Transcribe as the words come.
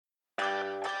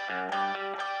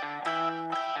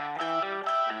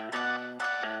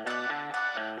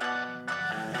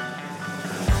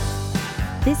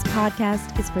This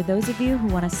podcast is for those of you who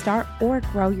want to start or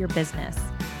grow your business.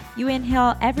 You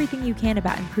inhale everything you can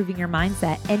about improving your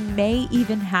mindset and may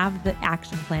even have the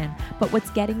action plan, but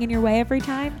what's getting in your way every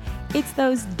time? It's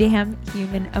those damn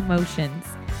human emotions.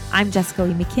 I'm Jessica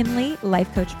Lee McKinley,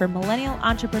 life coach for millennial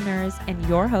entrepreneurs and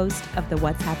your host of the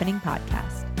What's Happening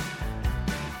podcast.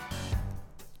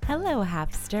 Hello,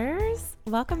 Hapsters.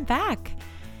 Welcome back.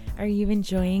 Are you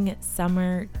enjoying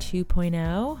Summer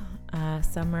 2.0?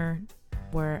 Summer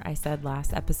where I said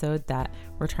last episode that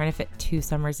we're trying to fit 2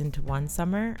 summers into 1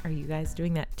 summer. Are you guys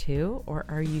doing that too? Or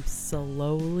are you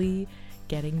slowly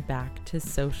getting back to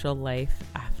social life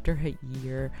after a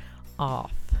year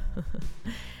off?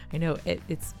 I know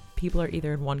it's people are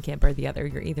either in one camp or the other.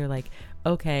 You're either like,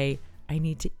 okay, I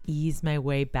need to ease my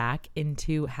way back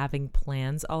into having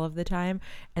plans all of the time.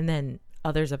 And then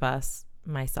others of us,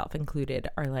 myself included,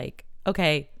 are like,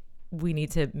 okay, we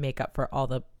need to make up for all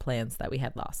the plans that we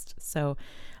had lost. So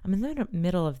I'm in the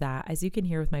middle of that. As you can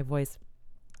hear with my voice,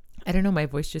 I don't know, my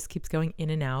voice just keeps going in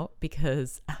and out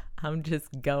because I'm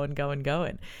just going.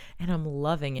 And I'm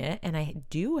loving it. And I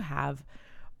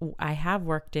have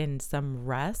worked in some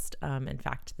rest. In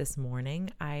fact, this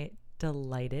morning, I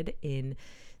delighted in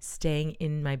staying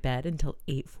in my bed until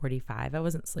 8:45. I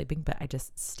wasn't sleeping, but I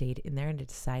just stayed in there and I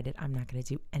decided I'm not going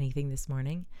to do anything this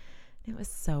morning. It was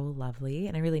so lovely,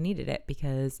 and I really needed it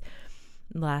because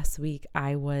last week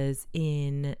I was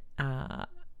in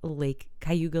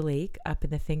Cayuga Lake up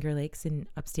in the Finger Lakes in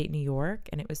upstate New York,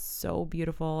 and it was so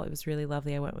beautiful. It was really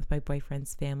lovely. I went with my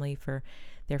boyfriend's family for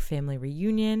their family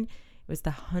reunion. It was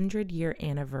the 100-year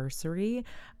anniversary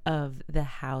of the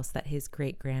house that his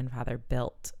great-grandfather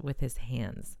built with his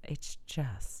hands. It's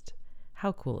just,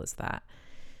 how cool is that?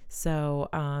 So,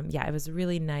 it was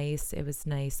really nice. It was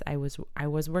nice. I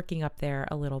was working up there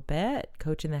a little bit,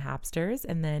 coaching the Hapsters,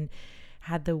 and then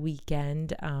had the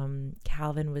weekend.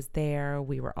 Calvin was there.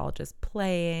 We were all just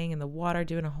playing in the water,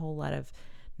 doing a whole lot of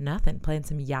nothing, playing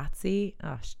some Yahtzee.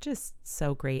 Oh, it's just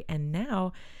so great. And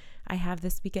now I have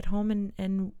this week at home,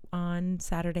 and on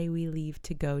Saturday we leave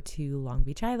to go to Long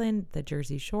Beach Island, the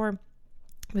Jersey Shore,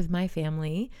 with my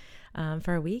family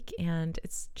for a week, and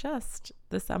it's just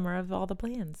the summer of all the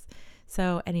plans.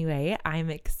 So anyway, I'm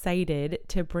excited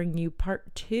to bring you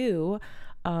part 2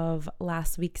 of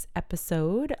last week's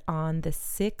episode on the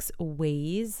 6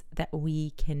 ways that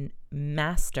we can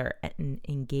master and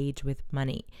engage with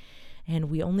money. And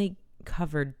we only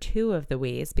covered 2 of the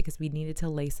ways because we needed to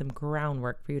lay some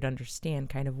groundwork for you to understand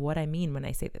kind of what I mean when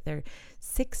I say that there are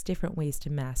 6 different ways to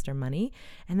master money.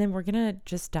 And then we're going to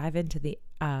just dive into the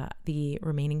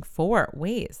remaining 4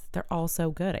 ways. They're all so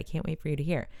good. I can't wait for you to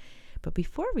hear. But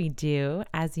before we do,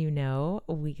 as you know,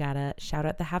 we got to shout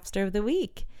out the Hapster of the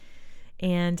Week.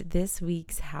 And this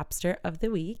week's Hapster of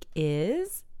the Week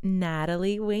is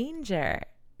Natalie Wanger.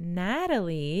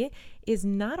 Natalie is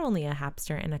not only a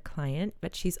Hapster and a client,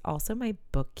 but she's also my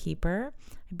bookkeeper.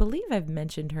 I believe I've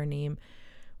mentioned her name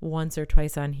once or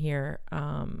twice on here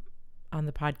on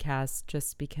the podcast,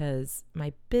 just because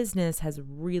my business has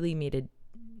really made a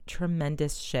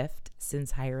tremendous shift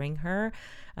since hiring her.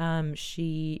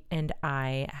 She and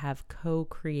I have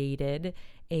co-created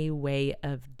a way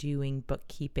of doing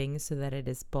bookkeeping so that it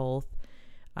is both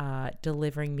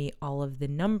delivering me all of the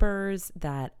numbers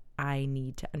that I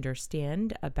need to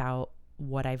understand about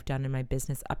what I've done in my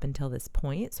business up until this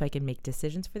point so I can make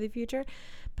decisions for the future,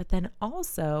 but then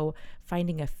also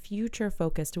finding a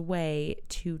future-focused way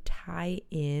to tie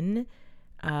in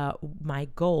my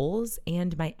goals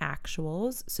and my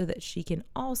actuals so that she can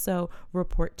also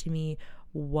report to me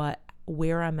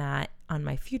where I'm at on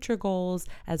my future goals,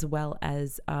 as well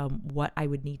as what I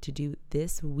would need to do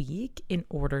this week in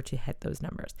order to hit those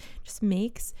numbers. Just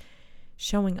makes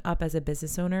showing up as a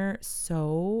business owner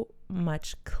so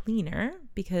much cleaner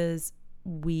because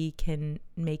we can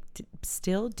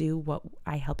still do what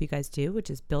I help you guys do,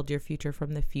 which is build your future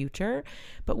from the future,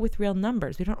 but with real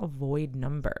numbers. We don't avoid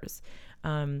numbers.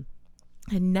 And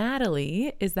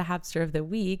Natalie is the Hapster of the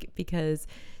Week because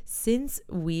since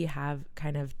we have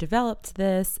kind of developed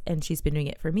this and she's been doing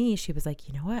it for me, she was like,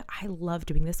 you know what? I love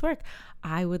doing this work.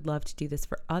 I would love to do this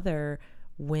for other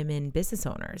women business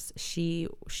owners. She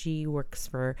works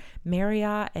for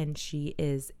Marriott, and she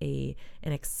is an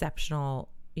exceptional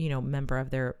member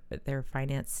of their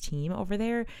finance team over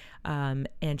there. And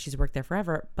she's worked there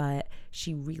forever, but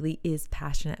she really is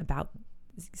passionate about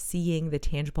seeing the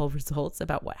tangible results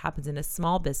about what happens in a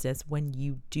small business when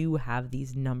you do have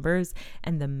these numbers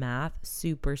and the math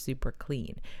super, super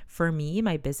clean. For me,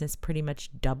 my business pretty much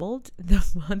doubled the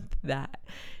month that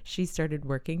she started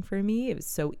working for me. It was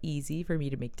so easy for me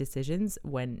to make decisions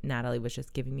when Natalie was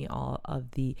just giving me all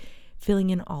of the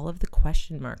filling in all of the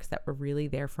question marks that were really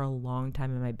there for a long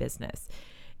time in my business.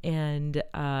 And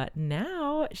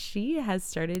now she has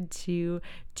started to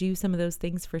do some of those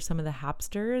things for some of the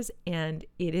Hapsters, and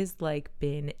it is like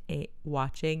been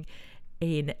watching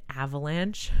an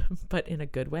avalanche, but in a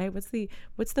good way.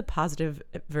 What's the positive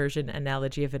version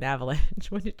analogy of an avalanche?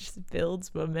 When it just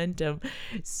builds momentum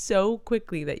so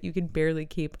quickly that you can barely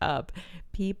keep up.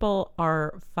 People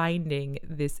are finding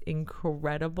this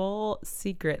incredible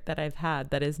secret that I've had,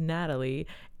 that is Natalie,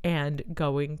 and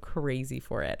going crazy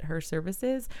for it. Her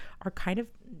services are kind of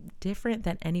different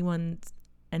than any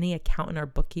accountant or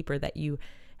bookkeeper that you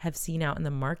have seen out in the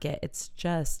market. It's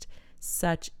just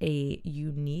such a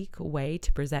unique way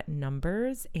to present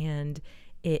numbers, and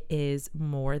it is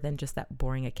more than just that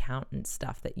boring accountant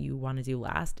stuff that you want to do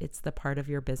last. It's the part of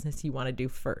your business you want to do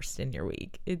first in your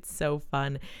week. It's so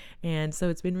fun. And so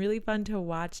it's been really fun to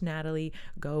watch Natalie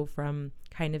go from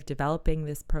kind of developing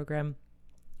this program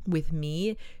with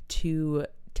me to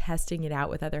testing it out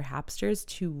with other Hapsters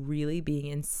to really being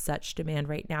in such demand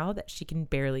right now that she can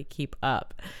barely keep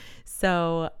up.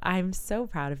 So I'm so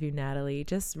proud of you, Natalie,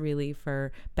 just really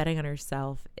for betting on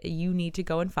herself. You need to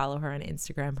go and follow her on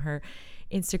Instagram. Her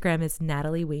Instagram is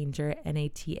Natalie Wanger,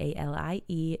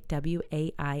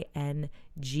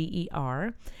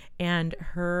 NatalieWanger. And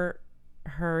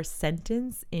her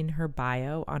sentence in her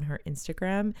bio on her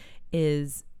Instagram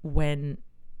is wait,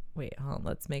 hold on,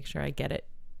 let's make sure I get it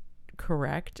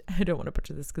correct. I don't want to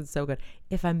butcher this because it's so good.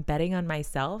 If I'm betting on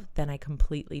myself, then I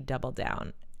completely double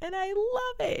down. And I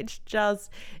love it. It's just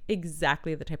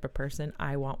exactly the type of person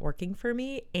I want working for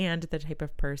me, and the type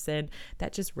of person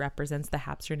that just represents the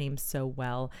Hapster name so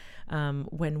well.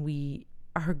 When we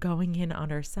are going in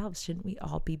on ourselves, shouldn't we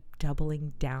all be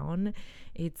doubling down?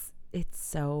 It's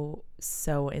so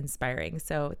inspiring.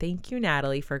 So thank you,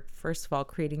 Natalie, for first of all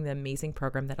creating the amazing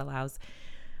program that allows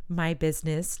my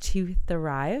business to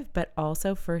thrive, but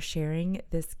also for sharing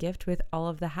this gift with all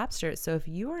of the Hapsters. So if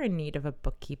you are in need of a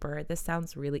bookkeeper, this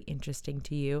sounds really interesting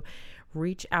to you,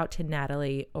 reach out to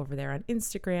Natalie over there on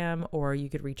Instagram, or you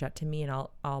could reach out to me and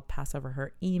I'll pass over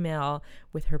her email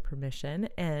with her permission.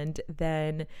 And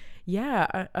then,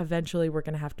 eventually we're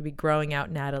going to have to be growing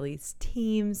out Natalie's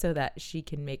team so that she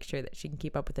can make sure that she can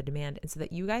keep up with the demand, and so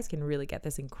that you guys can really get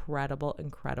this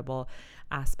incredible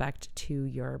aspect to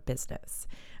your business.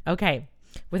 Okay,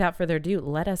 without further ado,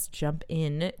 let us jump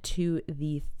in to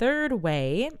the third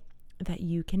way that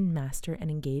you can master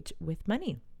and engage with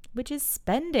money, which is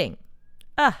spending.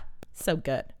 So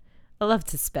good. I love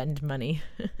to spend money.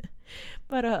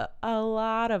 But a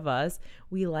lot of us,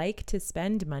 we like to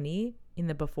spend money in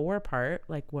the before part,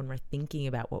 like when we're thinking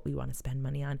about what we want to spend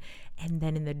money on. And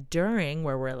then in the during,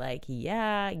 where we're like,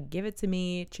 yeah, give it to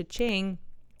me, cha-ching.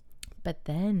 But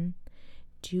then,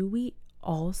 do we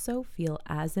also feel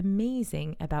as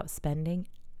amazing about spending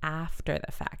after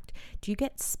the fact? Do you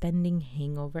get spending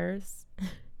hangovers?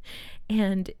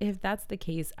 And if that's the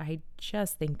case, I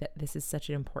just think that this is such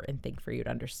an important thing for you to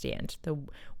understand.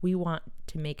 We want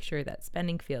to make sure that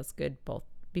spending feels good both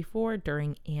before,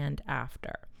 during, and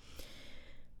after.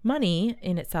 Money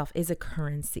in itself is a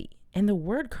currency, and the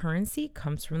word currency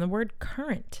comes from the word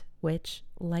current, which,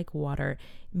 like water,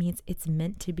 means it's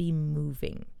meant to be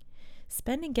moving.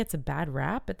 Spending gets a bad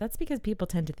rap, but that's because people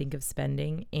tend to think of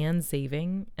spending and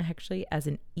saving actually as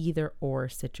an either-or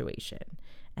situation.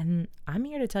 And I'm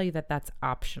here to tell you that that's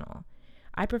optional.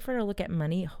 I prefer to look at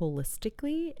money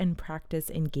holistically and practice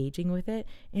engaging with it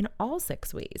in all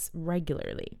 6 ways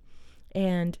regularly.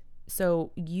 And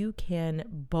so you can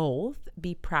both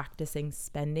be practicing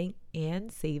spending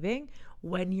and saving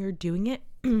when you're doing it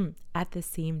at the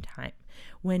same time.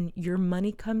 When your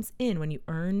money comes in, when you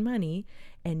earn money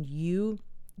and you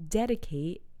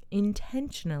dedicate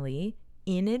intentionally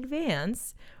in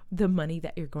advance the money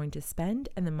that you're going to spend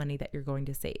and the money that you're going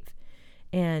to save.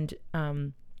 And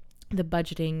the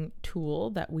budgeting tool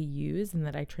that we use and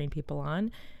that I train people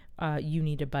on, You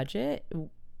Need a Budget,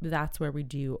 that's where we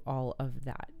do all of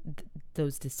that,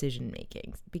 those decision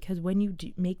makings. Because when you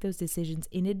make those decisions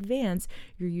in advance,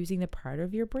 you're using the part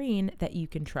of your brain that you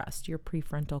can trust, your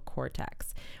prefrontal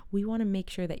cortex. We want to make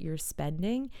sure that you're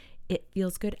spending, it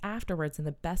feels good afterwards. And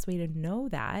the best way to know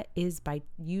that is by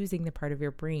using the part of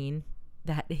your brain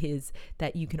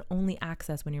that you can only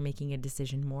access when you're making a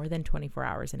decision more than 24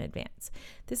 hours in advance.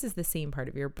 This is the same part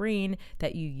of your brain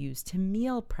that you use to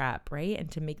meal prep, right?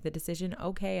 And to make the decision,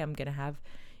 okay, I'm going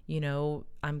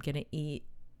to eat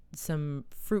some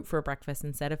fruit for breakfast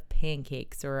instead of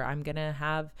pancakes, or I'm going to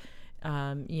have,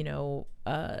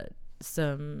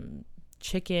 some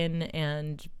chicken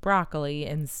and broccoli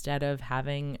instead of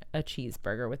having a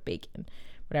cheeseburger with bacon,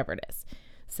 whatever it is.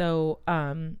 So,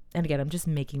 and again, I'm just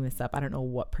making this up. I don't know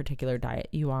what particular diet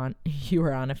you are on. If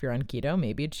you're on keto,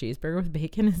 maybe a cheeseburger with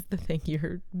bacon is the thing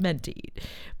you're meant to eat.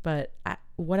 But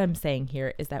what I'm saying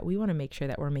here is that we want to make sure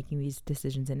that we're making these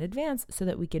decisions in advance so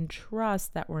that we can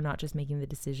trust that we're not just making the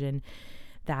decision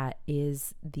that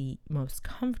is the most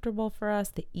comfortable for us,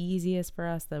 the easiest for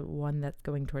us, the one that's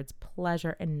going towards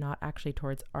pleasure and not actually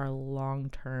towards our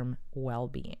long-term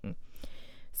well-being.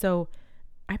 So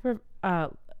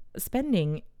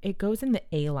spending, it goes in the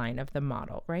A line of the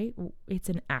model, right? It's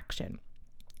an action.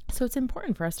 So it's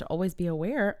important for us to always be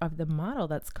aware of the model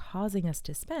that's causing us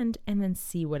to spend and then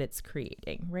see what it's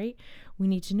creating, right? We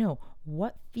need to know,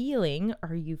 what feeling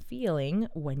are you feeling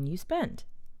when you spend?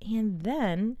 And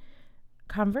then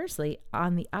conversely,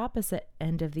 on the opposite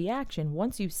end of the action,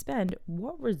 once you spend,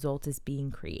 what result is being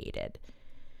created?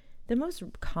 The most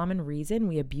common reason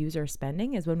we abuse our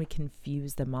spending is when we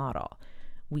confuse the model.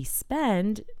 We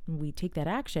spend, we take that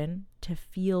action to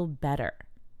feel better.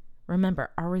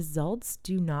 Remember, our results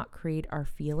do not create our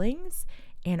feelings,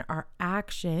 and our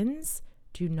actions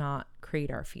do not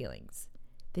create our feelings.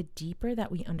 The deeper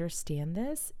that we understand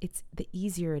this, the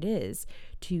easier it is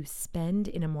to spend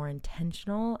in a more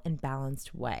intentional and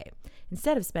balanced way,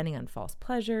 instead of spending on false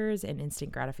pleasures and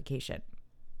instant gratification.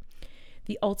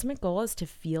 The ultimate goal is to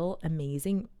feel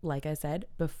amazing, like I said,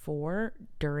 before,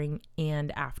 during,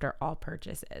 and after all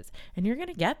purchases. And you're going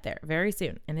to get there very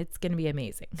soon, and it's going to be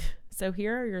amazing. So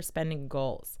here are your spending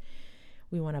goals.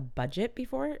 We want to budget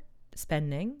before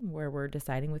spending, where we're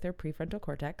deciding with our prefrontal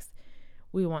cortex.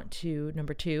 We want to,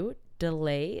 number 2,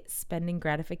 delay spending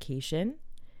gratification.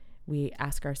 We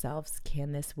ask ourselves,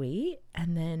 can this wait?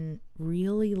 And then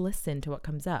really listen to what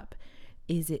comes up.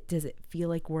 Does it feel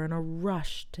like we're in a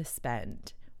rush to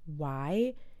spend?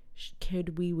 Why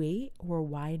could we wait, or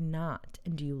why not?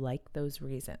 And do you like those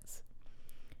reasons?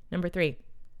 Number 3,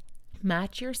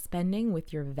 match your spending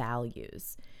with your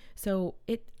values. So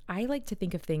I like to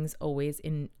think of things always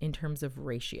in terms of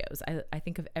ratios. I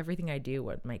think of everything I do,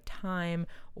 with my time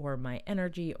or my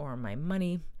energy or my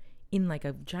money, in like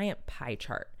a giant pie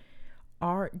chart.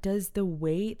 Does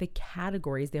the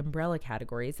categories, the umbrella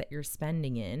categories that you're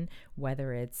spending in,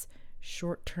 whether it's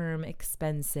short-term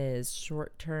expenses,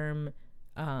 short-term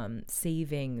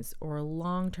savings, or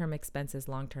long-term expenses,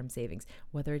 long-term savings,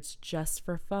 whether it's just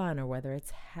for fun, or whether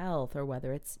it's health, or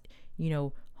whether it's,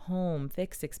 home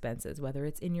fixed expenses, whether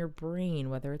it's in your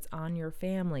brain, whether it's on your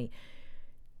family,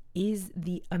 is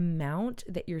the amount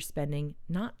that you're spending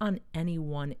not on any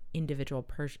one individual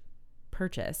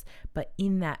purchase, but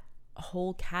in that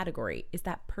whole category, is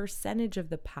that percentage of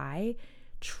the pie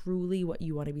truly what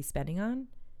you want to be spending on?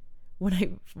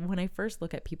 When I first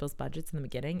look at people's budgets in the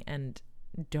beginning, and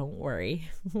don't worry,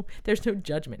 there's no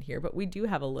judgment here, but we do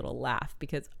have a little laugh,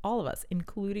 because all of us,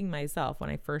 including myself, when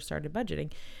I first started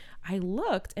budgeting, I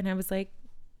looked and I was like,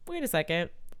 wait a second,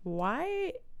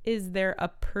 why is there a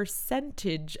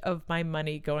percentage of my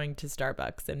money going to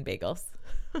Starbucks and bagels?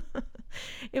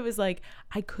 It was like,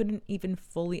 I couldn't even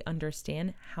fully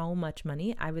understand how much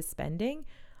money I was spending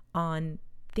on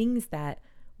things that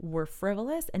were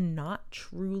frivolous and not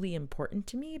truly important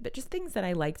to me, but just things that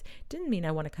I liked. Didn't mean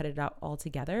I want to cut it out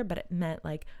altogether, but it meant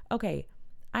like, okay,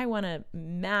 I want to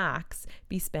max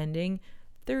be spending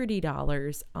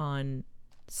 $30 on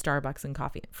Starbucks and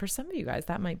coffee. For some of you guys,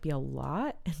 that might be a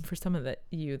lot. And for some of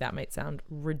you, that might sound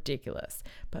ridiculous.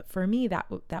 But for me, that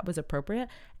was appropriate.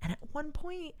 And at one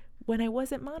point, when I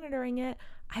wasn't monitoring it,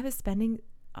 I was spending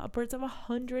upwards of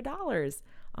 $100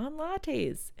 on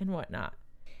lattes and whatnot.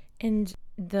 And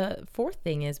the 4th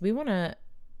thing is, we want to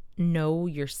know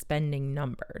your spending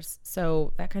numbers.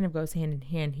 So that kind of goes hand in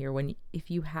hand here. If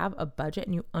you have a budget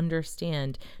and you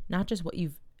understand not just what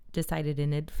you've decided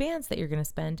in advance that you're going to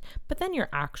spend, but then your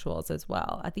actuals as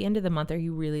well. At the end of the month, are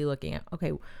you really looking at,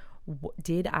 okay,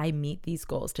 did I meet these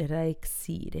goals? Did I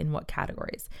exceed in what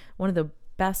categories? One of the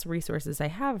best resources I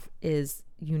have is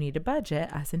You Need a Budget,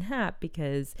 as in HAP,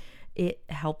 because it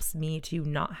helps me to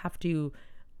not have to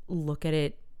look at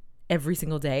it every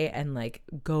single day and like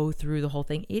go through the whole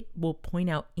thing. It will point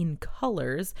out in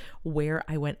colors where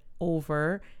I went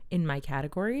over in my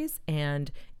categories,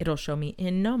 and it'll show me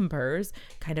in numbers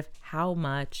kind of how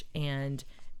much. And,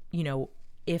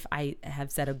 if I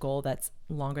have set a goal that's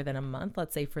longer than a month,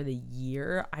 let's say for the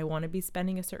year, I want to be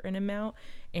spending a certain amount,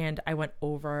 and I went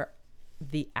over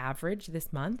the average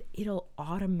this month, it'll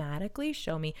automatically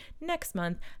show me next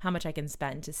month how much I can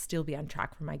spend to still be on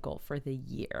track for my goal for the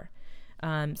year.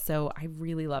 So I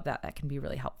really love that. That can be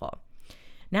really helpful.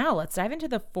 Now let's dive into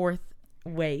the 4th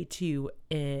way to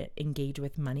engage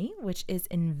with money, which is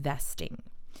investing.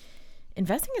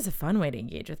 Investing is a fun way to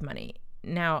engage with money.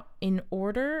 Now,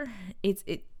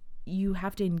 you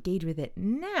have to engage with it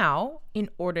now in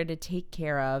order to take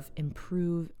care of,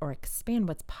 improve, or expand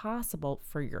what's possible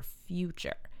for your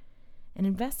future. And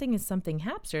investing is something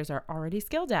Hapsters are already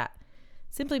skilled at,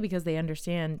 simply because they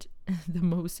understand the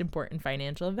most important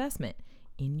financial investment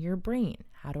in your brain.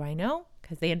 How do I know?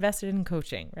 Because they invested in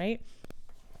coaching, right?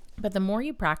 But the more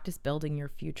you practice building your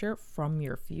future from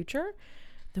your future,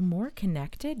 the more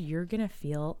connected you're going to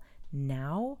feel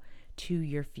now to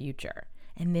your future.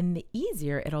 And then the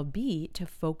easier it'll be to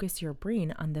focus your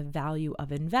brain on the value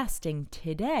of investing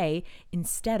today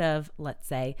instead of, let's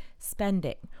say,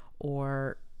 spending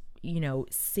or,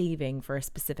 saving for a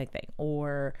specific thing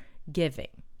or giving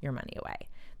your money away.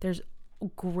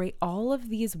 All of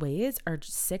these ways are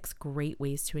 6 great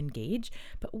ways to engage,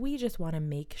 but we just want to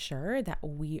make sure that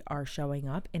we are showing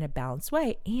up in a balanced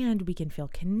way and we can feel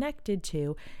connected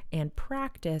to and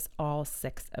practice all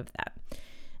 6 of them.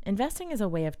 Investing is a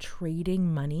way of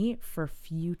trading money for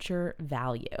future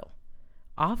value,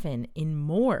 often in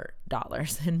more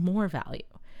dollars and more value,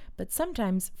 but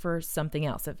sometimes for something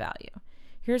else of value.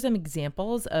 Here are some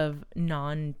examples of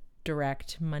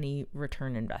non-direct money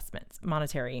return investments,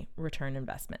 monetary return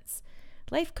investments.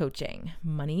 Life coaching,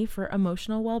 money for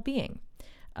emotional well-being.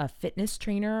 A fitness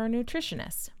trainer or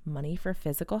nutritionist, money for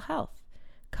physical health.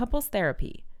 Couples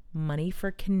therapy, money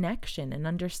for connection and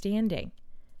understanding.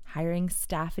 Hiring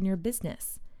staff in your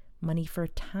business, money for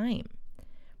time.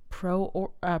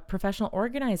 Professional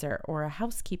organizer or a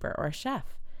housekeeper or a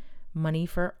chef, money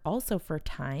for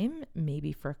time,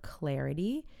 maybe for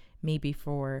clarity, maybe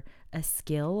for a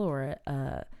skill or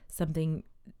something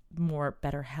more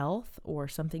better health or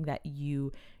something that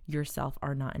you yourself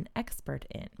are not an expert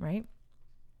in, right?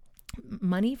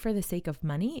 Money for the sake of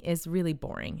money is really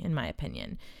boring, in my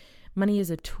opinion. Money is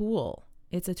a tool.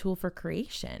 It's a tool for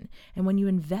creation. And when you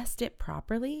invest it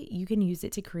properly, you can use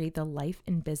it to create the life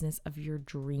and business of your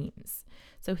dreams.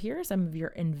 So here are some of your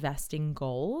investing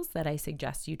goals that I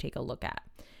suggest you take a look at.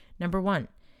 Number 1,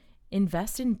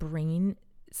 invest in brain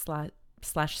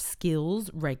slash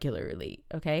skills regularly.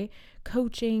 Okay.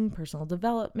 Coaching, personal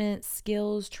development,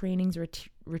 skills, trainings,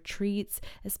 retreats,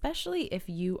 especially if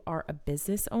you are a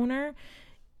business owner,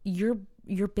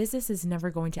 your business is never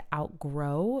going to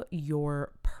outgrow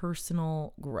your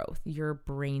personal growth, your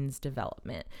brain's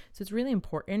development. So it's really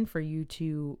important for you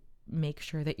to make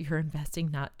sure that you're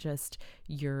investing not just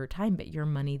your time, but your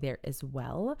money there as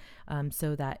well,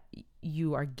 so that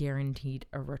you are guaranteed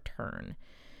a return.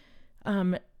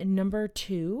 Number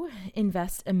 2,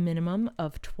 invest a minimum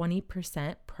of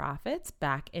 20% profits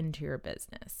back into your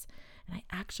business. And I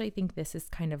actually think this is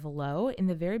kind of low. In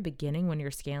the very beginning, when you're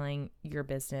scaling your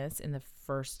business in the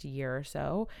first year or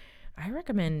so, I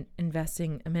recommend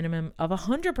investing a minimum of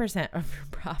 100% of your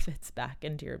profits back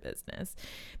into your business,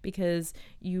 because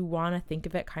you want to think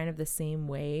of it kind of the same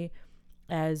way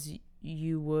as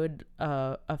you would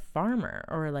a farmer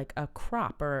or like a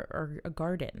crop or a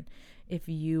garden. If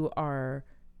you are,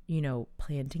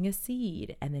 planting a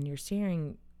seed and then you're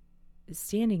standing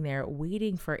there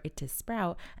waiting for it to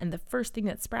sprout, and the first thing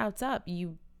that sprouts up,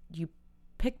 you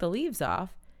pick the leaves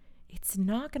off, it's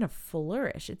not going to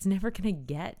flourish. It's never going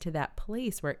to get to that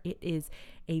place where it is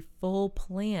a full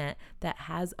plant that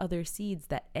has other seeds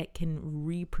that it can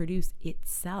reproduce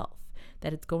itself,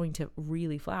 that it's going to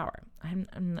really flower.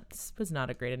 This was not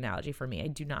a great analogy for me. I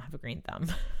do not have a green thumb,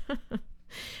 but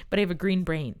I have a green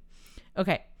brain.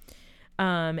 Okay.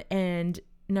 And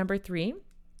number 3,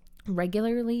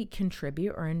 regularly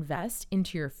contribute or invest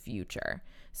into your future.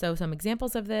 So some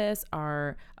examples of this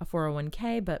are a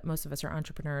 401k, but most of us are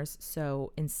entrepreneurs.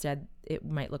 So instead it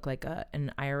might look like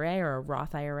an IRA or a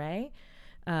Roth IRA,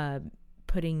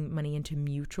 putting money into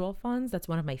mutual funds. That's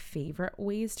one of my favorite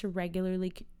ways to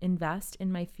regularly invest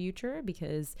in my future,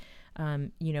 because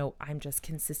I'm just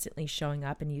consistently showing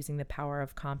up and using the power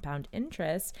of compound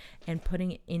interest and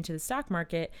putting it into the stock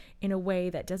market in a way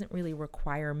that doesn't really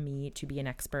require me to be an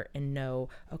expert and know,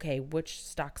 okay, which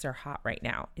stocks are hot right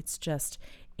now. It's just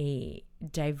a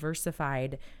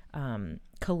diversified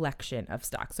collection of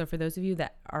stocks. So for those of you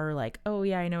that are like, oh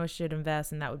yeah, I know I should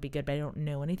invest and that would be good, but I don't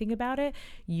know anything about it,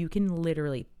 you can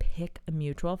literally pick a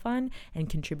mutual fund and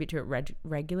contribute to it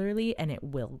regularly, and it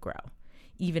will grow.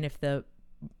 Even if the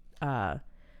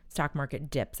stock market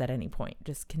dips at any point,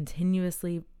 just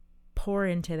continuously pour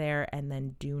into there and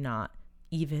then do not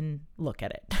even look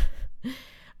at it.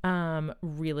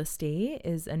 Real estate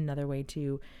is another way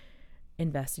to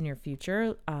invest in your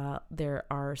future. There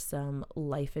are some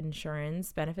life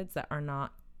insurance benefits that are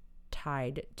not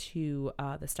tied to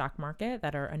the stock market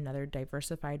that are another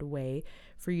diversified way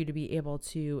for you to be able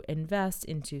to invest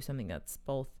into something that's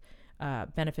both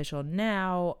beneficial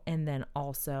now, and then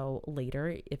also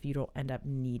later, if you don't end up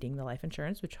needing the life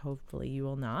insurance, which hopefully you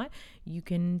will not, you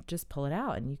can just pull it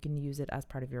out and you can use it as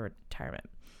part of your retirement.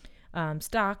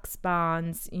 Stocks,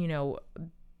 bonds,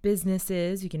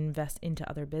 businesses, you can invest into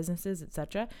other businesses,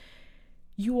 etc.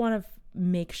 You want to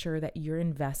make sure that you're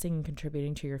investing and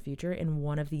contributing to your future in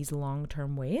one of these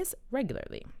long-term ways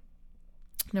regularly.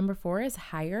 Number 4 is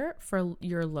hire for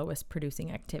your lowest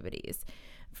producing activities.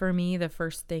 For me, the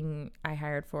first thing I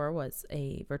hired for was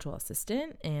a virtual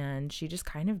assistant, and she just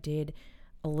kind of did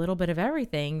a little bit of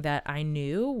everything that I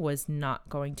knew was not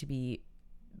going to be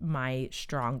my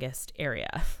strongest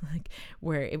area, like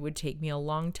where it would take me a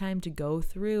long time to go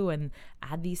through and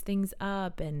add these things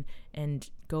up and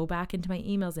go back into my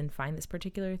emails and find this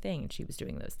particular thing. And she was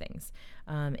doing those things.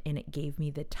 And it gave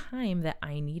me the time that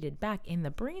I needed back, in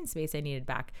the brain space I needed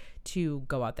back, to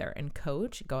go out there and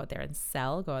coach, go out there and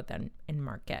sell, go out there and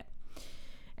market.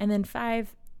 And then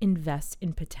 5, invest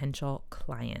in potential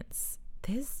clients.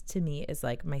 This to me is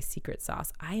like my secret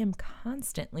sauce. I am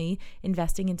constantly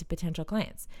investing into potential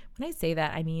clients. When I say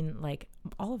that, I mean like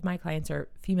all of my clients are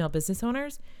female business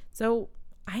owners. So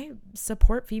I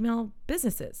support female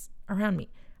businesses around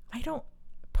me. I don't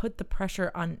put the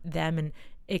pressure on them and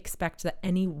expect that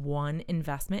any one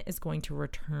investment is going to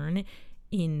return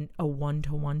in a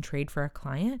one-to-one trade for a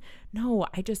client. No,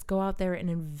 I just go out there and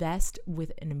invest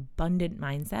with an abundant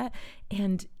mindset.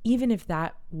 And even if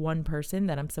that one person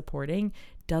that I'm supporting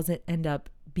doesn't end up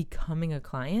becoming a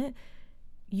client,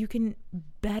 you can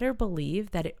better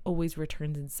believe that it always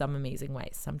returns in some amazing way.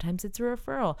 Sometimes it's a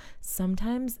referral.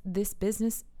 Sometimes this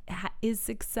business is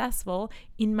successful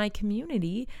in my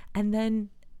community, and then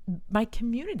my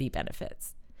community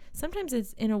benefits. Sometimes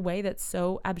it's in a way that's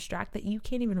so abstract that you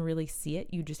can't even really see it.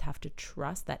 You just have to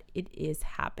trust that it is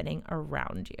happening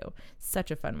around you.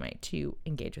 Such a fun way to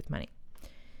engage with money.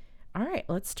 All right,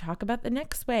 let's talk about the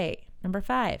next way. Number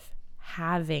 5,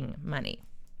 having money.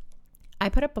 I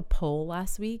put up a poll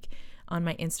last week on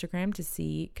my Instagram to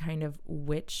see kind of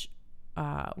which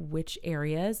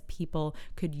areas people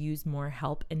could use more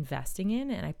help investing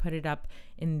in. And I put it up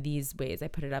in these ways. I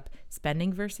put it up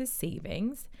spending versus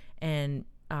savings, and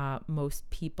most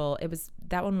people,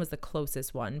 that one was the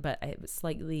closest one, but it was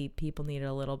slightly, people needed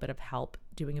a little bit of help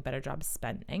doing a better job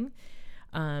spending.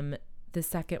 The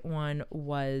second one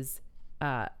was,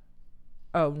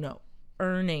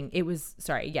 earning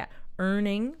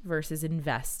versus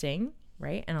investing,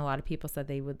 right? And a lot of people said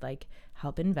they would like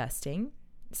help investing.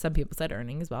 Some people said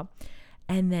earning as well.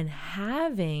 And then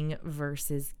having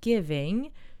versus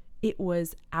giving. It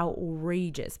was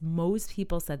outrageous. Most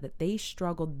people said that they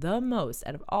struggled the most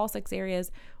out of all 6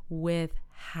 areas with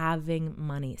having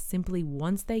money. Simply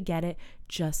once they get it,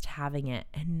 just having it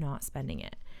and not spending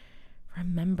it.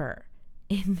 Remember,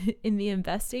 in the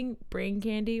investing brain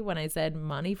candy, when I said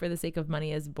money for the sake of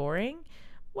money is boring,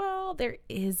 well, there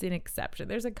is an exception.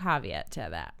 There's a caveat to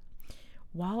that.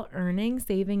 While earning,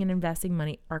 saving, and investing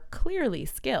money are clearly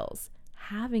skills,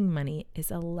 having money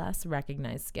is a less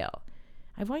recognized skill.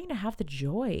 I want you to have the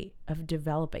joy of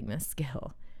developing this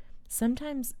skill.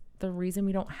 Sometimes the reason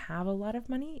we don't have a lot of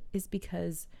money is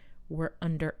because we're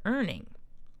under earning.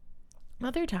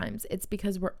 Other times it's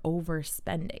because we're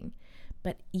overspending.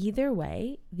 But either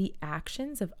way, the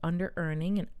actions of under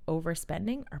earning and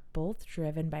overspending are both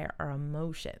driven by our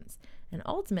emotions and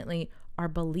ultimately our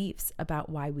beliefs about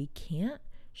why we can't,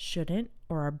 shouldn't,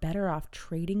 or are better off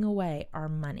trading away our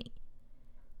money.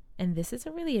 And this is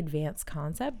a really advanced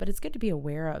concept, but it's good to be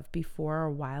aware of before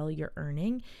or while you're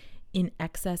earning in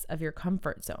excess of your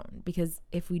comfort zone. Because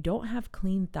if we don't have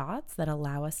clean thoughts that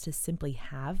allow us to simply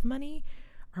have money,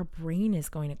 our brain is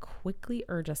going to quickly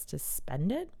urge us to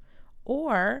spend it.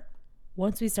 Or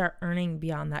once we start earning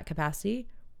beyond that capacity,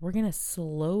 we're going to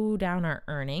slow down our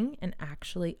earning and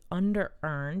actually under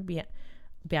earn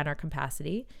beyond our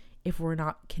capacity if we're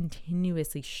not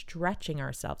continuously stretching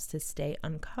ourselves to stay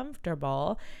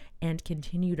uncomfortable and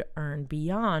continue to earn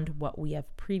beyond what we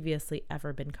have previously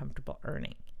ever been comfortable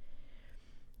earning.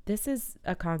 This is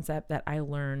a concept that I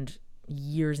learned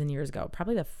years and years ago,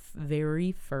 probably the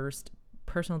very first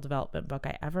personal development book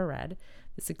I ever read,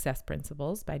 The Success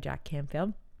Principles by Jack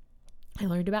Canfield. I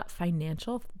learned about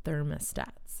financial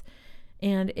thermostats.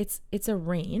 And it's a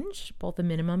range, both a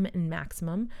minimum and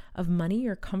maximum, of money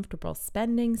you're comfortable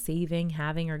spending, saving,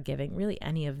 having, or giving, really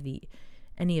any of the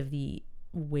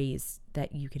ways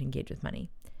that you can engage with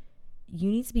money. You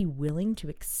need to be willing to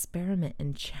experiment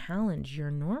and challenge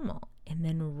your normal and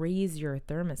then raise your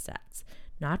thermostats,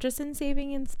 not just in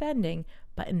saving and spending,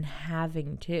 but in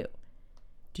having too.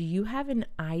 Do you have an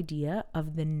idea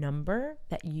of the number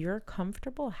that you're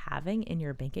comfortable having in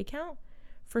your bank account?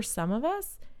 For some of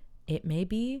us, it may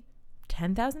be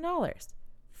 $10,000.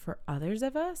 For others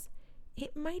of us,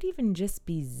 it might even just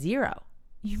be zero.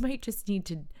 You might just need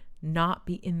to not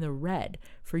be in the red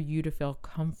for you to feel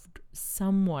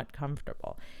somewhat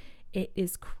comfortable. It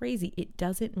is crazy.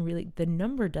 The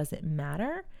number doesn't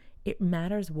matter. It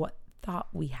matters what thought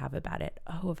we have about it.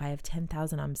 Oh, if I have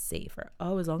 10,000, I'm safe. Or,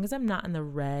 oh, as long as I'm not in the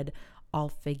red, I'll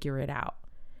figure it out.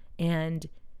 And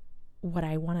what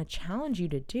I want to challenge you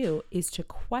to do is to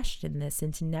question this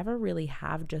and to never really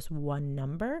have just one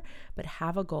number, but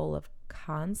have a goal of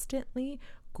constantly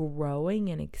growing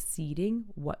and exceeding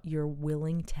what you're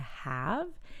willing to have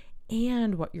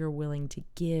and what you're willing to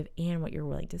give and what you're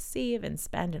willing to save and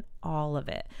spend and all of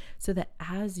it. So that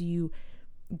as you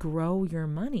grow your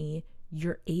money,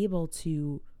 you're able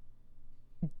to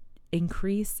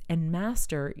increase and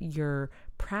master your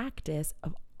practice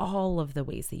of all of the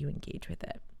ways that you engage with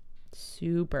it.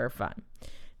 Super fun.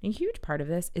 A huge part of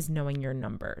this is knowing your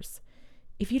numbers.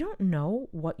 If you don't know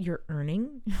what you're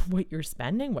earning, what you're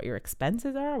spending, what your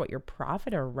expenses are, what your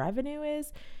profit or revenue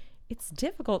is, it's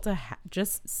difficult to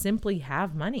just simply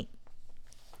have money.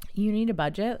 You need a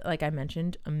budget, like I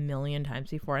mentioned a million times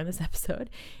before in this episode,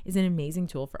 is an amazing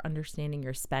tool for understanding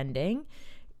your spending,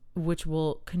 which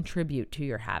will contribute to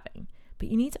your having. But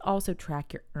you need to also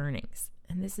track your earnings.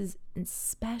 And this is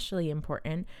especially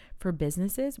important for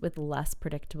businesses with less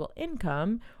predictable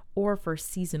income or for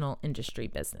seasonal industry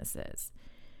businesses.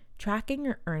 Tracking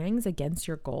your earnings against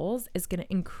your goals is going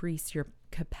to increase your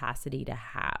capacity to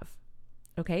have.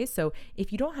 Okay, so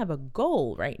if you don't have a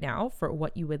goal right now for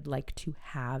what you would like to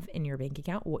have in your bank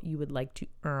account, what you would like to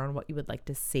earn, what you would like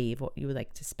to save, what you would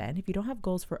like to spend, if you don't have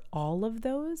goals for all of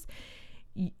those,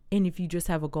 and if you just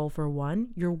have a goal for one,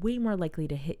 you're way more likely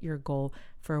to hit your goal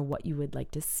for what you would like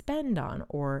to spend on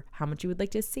or how much you would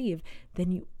like to save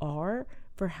than you are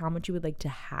for how much you would like to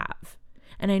have.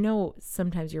 And I know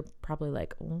sometimes you're probably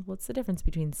like, well, what's the difference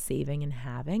between saving and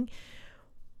having?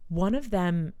 One of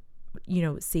them,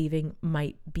 saving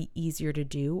might be easier to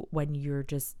do when you're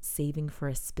just saving for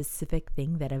a specific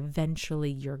thing that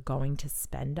eventually you're going to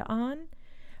spend on.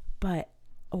 But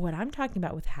what I'm talking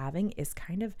about with having is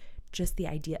kind of just the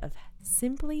idea of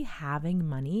simply having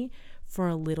money for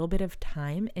a little bit of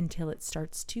time until it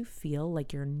starts to feel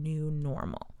like your new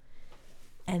normal.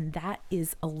 And that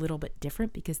is a little bit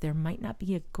different because there might not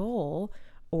be a goal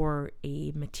or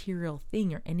a material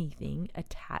thing or anything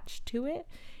attached to it.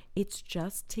 It's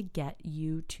just to get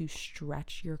you to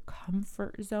stretch your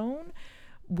comfort zone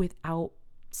without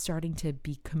starting to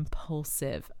be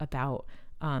compulsive about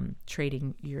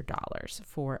trading your dollars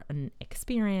for an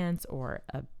experience or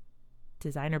a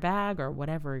designer bag or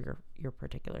whatever your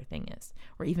particular thing is,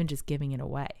 or even just giving it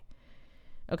away.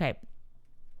 Okay.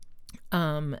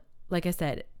 Like I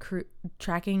said,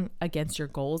 tracking against your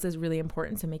goals is really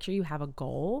important. So make sure you have a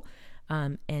goal,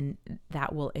 and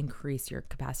that will increase your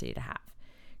capacity to have.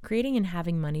 Creating and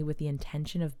having money with the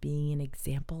intention of being an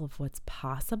example of what's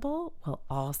possible will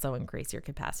also increase your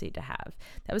capacity to have.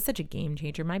 That was such a game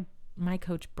changer. My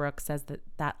coach Brooke says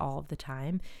that all of the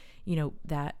time,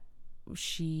 that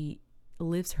she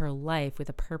lives her life with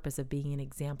a purpose of being an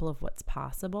example of what's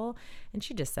possible. And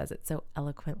she just says it so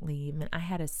eloquently. I mean, I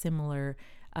had a similar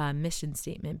mission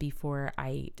statement before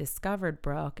I discovered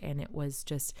Brooke, and it was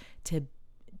just to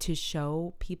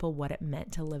show people what it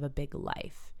meant to live a big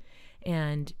life.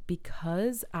 And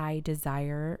because I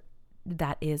desire,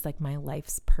 that is like my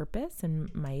life's purpose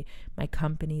and my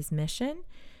company's mission,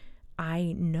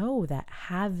 I know that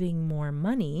having more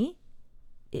money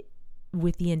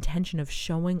with the intention of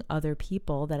showing other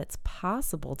people that it's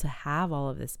possible to have all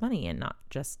of this money and not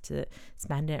just to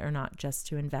spend it or not just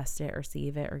to invest it or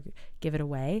save it or give it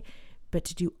away, but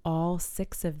to do all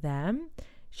 6 of them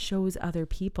shows other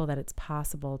people that it's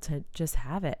possible to just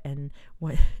have it. And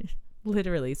what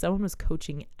literally someone was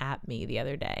coaching at me the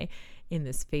other day in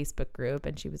this Facebook group,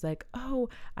 and she was like, oh,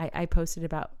 I posted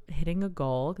about hitting a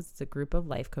goal because it's a group of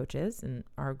life coaches, and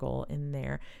our goal in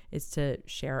there is to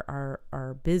share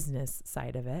our business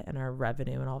side of it and our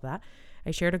revenue and all that.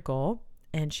 I shared a goal,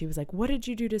 and she was like, what did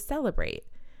you do to celebrate?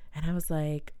 And I was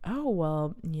like, oh,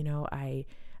 well,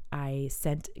 I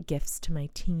sent gifts to my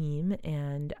team,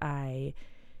 and I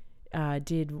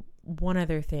did one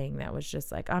other thing that was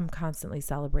just like, I'm constantly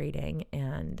celebrating,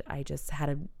 and I just had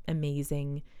an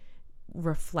amazing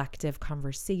reflective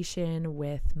conversation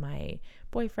with my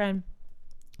boyfriend.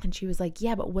 And she was like,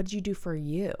 yeah, but what did you do for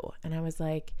you? And I was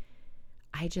like,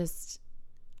 I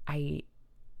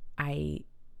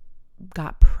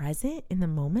got present in the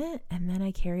moment, and then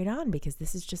I carried on because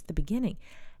this is just the beginning.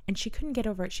 And she couldn't get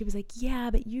over it. She was like, yeah,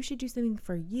 but you should do something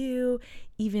for you,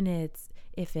 even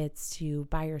if it's to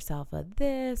buy yourself a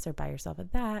this or buy yourself a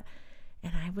that.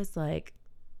 And I was like,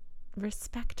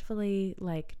 respectfully,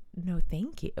 like, no,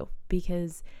 thank you,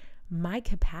 because my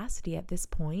capacity at this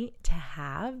point to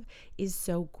have is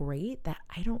so great that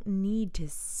I don't need to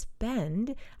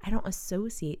spend. I don't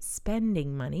associate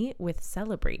spending money with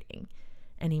celebrating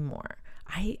anymore.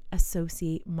 I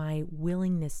associate my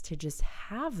willingness to just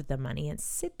have the money and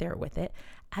sit there with it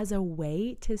as a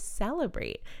way to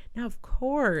celebrate. Now, of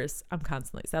course, I'm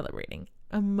constantly celebrating.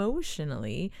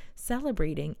 Emotionally,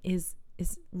 celebrating is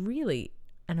really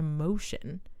an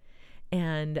emotion.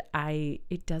 And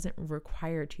it doesn't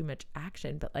require too much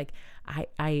action, but like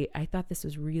I thought this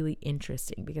was really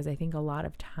interesting, because I think a lot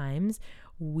of times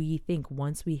we think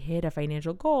once we hit a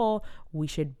financial goal, we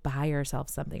should buy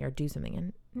ourselves something or do something.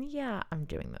 And yeah, I'm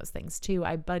doing those things too.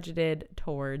 I budgeted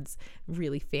towards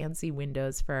really fancy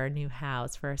windows for our new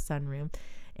house, for our sunroom,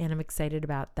 and I'm excited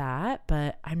about that,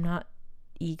 but I'm not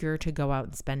eager to go out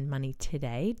and spend money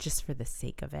today just for the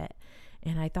sake of it.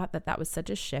 And I thought that was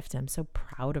such a shift. I'm so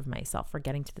proud of myself for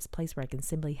getting to this place where I can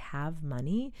simply have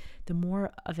money. The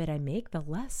more of it I make, the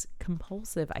less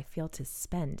compulsive I feel to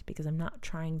spend, because I'm not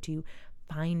trying to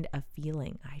find a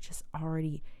feeling. I just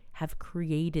already have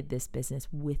created this business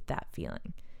with that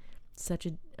feeling. Such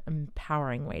an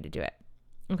empowering way to do it.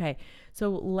 Okay, so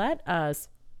let us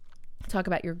talk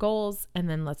about your goals, and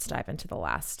then let's dive into the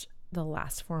last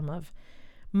form of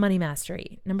money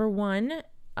mastery. Number 1,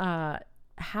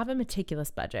 have a meticulous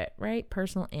budget, right?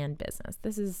 Personal and business.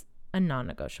 This is a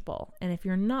non-negotiable. And if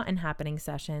you're not in happening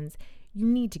sessions, you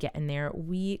need to get in there.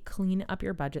 We clean up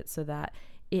your budget so that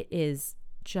it is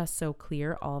just so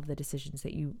clear all of the decisions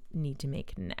that you need to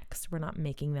make next. We're not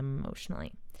making them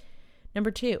emotionally. Number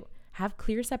 2, have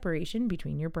clear separation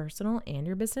between your personal and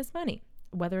your business money,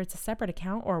 whether it's a separate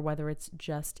account or whether it's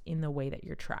just in the way that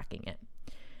you're tracking it.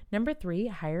 Number 3,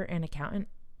 hire an accountant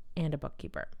and a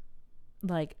bookkeeper.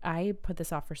 Like, I put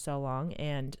this off for so long,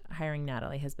 and hiring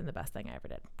Natalie has been the best thing I ever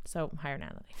did. So hire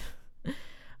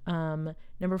Natalie.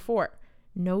 Number 4,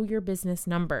 know your business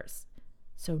numbers.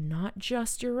 So not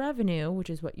just your revenue, which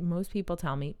is what most people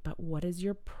tell me, but what is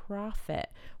your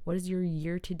profit? What is your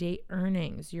year-to-date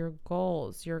earnings, your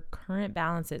goals, your current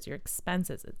balances, your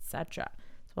expenses, etc.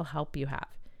 This will help you have.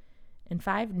 And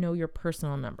 5, know your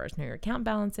personal numbers. Know your account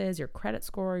balances, your credit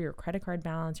score, your credit card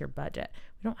balance, your budget.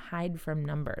 We don't hide from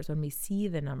numbers. When we see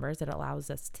the numbers, it allows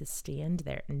us to stand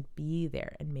there and be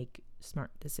there and make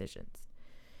smart decisions.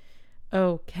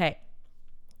 Okay.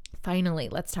 Finally,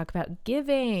 let's talk about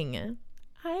giving.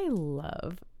 I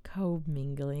love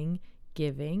commingling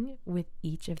giving with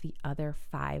each of the other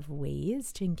 5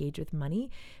 ways to engage with money,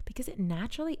 because it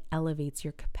naturally elevates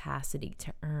your capacity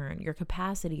to earn, your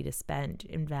capacity to spend,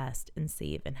 invest, and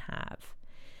save and have.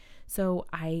 So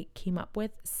I came up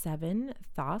with 7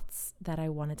 thoughts that I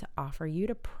wanted to offer you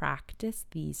to practice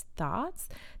these thoughts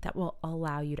that will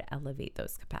allow you to elevate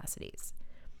those capacities.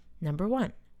 Number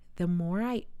 1, the more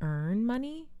I earn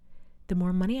money, the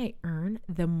more money I earn,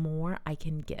 the more I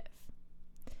can give.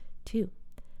 2,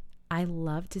 I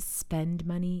love to spend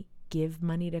money, give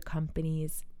money to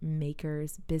companies,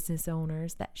 makers, business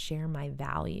owners that share my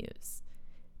values.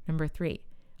 Number 3,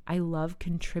 I love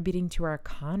contributing to our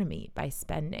economy by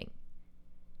spending.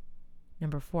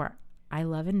 Number 4, I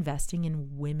love investing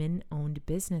in women-owned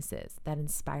businesses that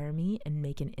inspire me and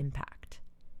make an impact.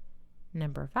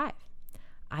 Number 5,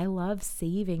 I love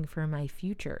saving for my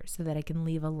future so that I can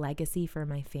leave a legacy for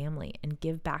my family and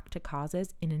give back to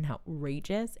causes in an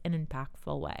outrageous and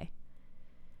impactful way.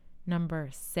 Number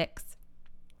 6,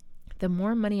 the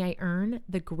more money I earn,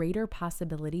 the greater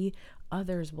possibility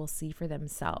others will see for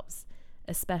themselves,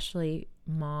 especially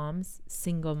moms,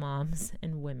 single moms,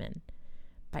 and women.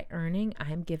 By earning,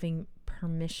 I am giving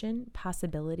permission,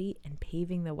 possibility, and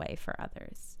paving the way for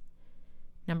others.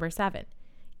 Number 7,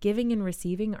 giving and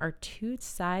receiving are 2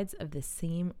 sides of the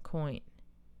same coin.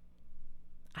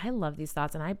 I love these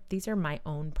thoughts, and these are my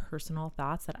own personal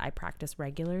thoughts that I practice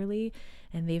regularly,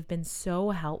 and they've been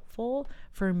so helpful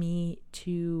for me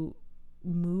to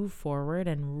move forward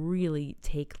and really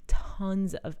take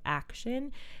tons of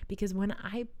action, because when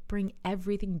I bring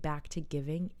everything back to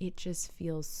giving, it just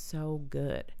feels so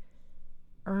good.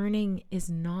 Earning is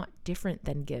not different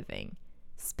than giving.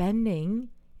 Spending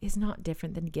is not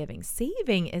different than giving.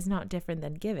 Saving is not different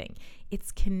than giving.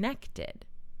 It's connected,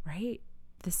 right?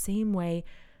 The same way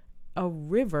a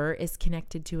river is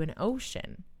connected to an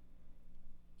ocean.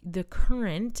 The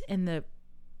current and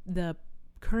the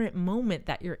current moment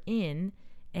that you're in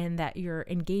and that you're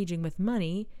engaging with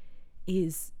money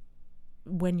is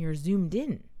when you're zoomed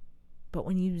in. But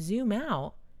when you zoom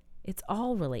out, It's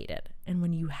all related. And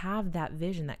when you have that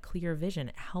vision, that clear vision,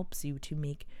 it helps you to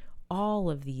make all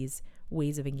of these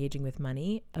ways of engaging with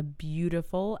money a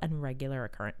beautiful and regular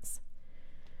occurrence.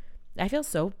 I feel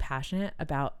so passionate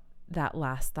about that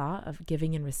last thought of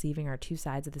giving and receiving are two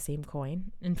sides of the same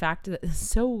coin. In fact,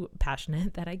 so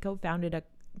passionate that I co-founded a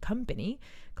company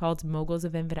called Moguls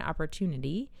of Infinite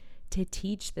Opportunity to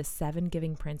teach the 7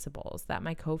 giving principles that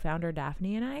my co-founder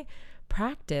Daphne and I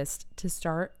practiced to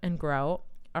start and grow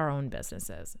our own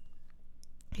businesses.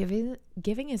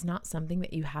 Giving is not something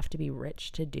that you have to be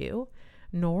rich to do,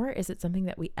 nor is it something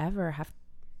that we ever have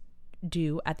to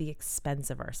do at the expense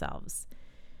of ourselves.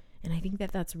 And I think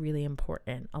that that's really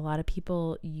important. A lot of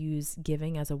people use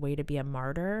giving as a way to be a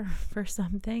martyr for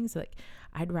some things. Like,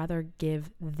 I'd rather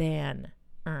give than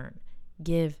earn,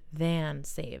 give than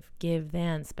save, give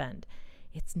than spend.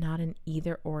 It's not an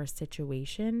either or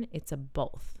situation. It's a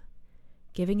both.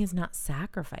 Giving is not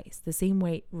sacrifice, the same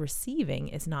way receiving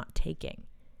is not taking.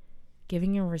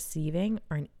 Giving and receiving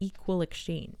are an equal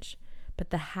exchange, but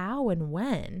the how and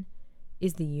when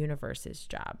is the universe's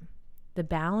job. The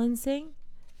balancing,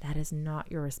 that is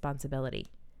not your responsibility.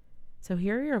 So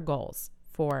here are your goals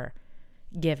for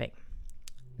giving.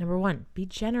 Number 1, be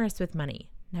generous with money,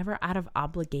 never out of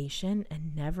obligation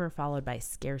and never followed by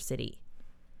scarcity.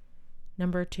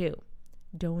 Number 2,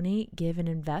 donate, give, and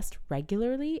invest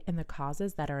regularly in the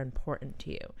causes that are important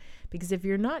to you. Because if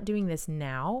you're not doing this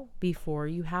now, before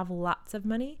you have lots of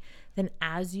money, then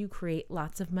as you create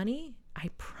lots of money,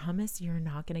 I promise you're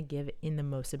not going to give in the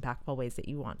most impactful ways that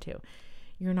you want to.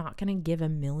 You're not going to give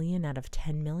 $1 million out of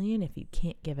 10 million if you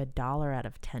can't give $1 out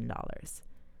of $10.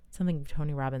 Something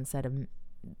Tony Robbins said a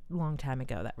long time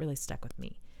ago that really stuck with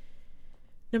me.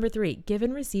 Number 3, give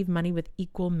and receive money with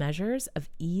equal measures of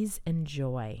ease and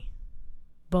joy.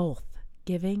 Both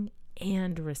giving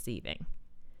and receiving.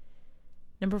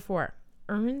 Number 4,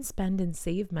 earn, spend, and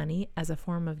save money as a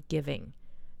form of giving.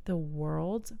 The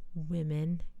world,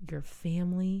 women, your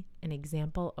family, an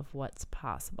example of what's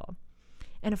possible.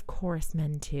 And of course,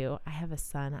 men too. I have a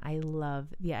son. I love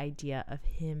the idea of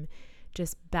him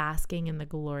just basking in the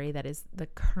glory that is the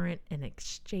current and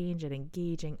exchange and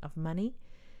engaging of money.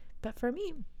 But for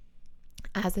me,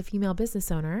 as a female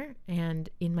business owner and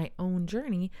in my own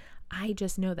journey, I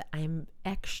just know that I'm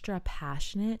extra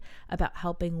passionate about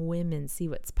helping women see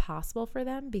what's possible for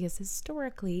them, because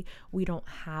historically we don't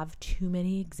have too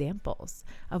many examples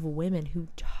of women who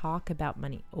talk about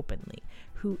money openly,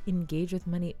 who engage with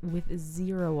money with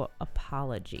zero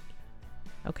apology.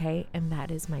 Okay? And that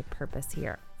is my purpose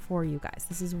here for you guys.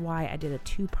 This is why I did a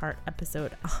 2-part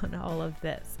episode on all of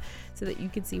this, so that you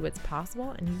can see what's possible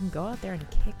and you can go out there and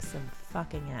kick some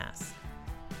fucking ass.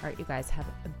 All right, you guys have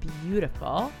a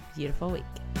beautiful, beautiful week.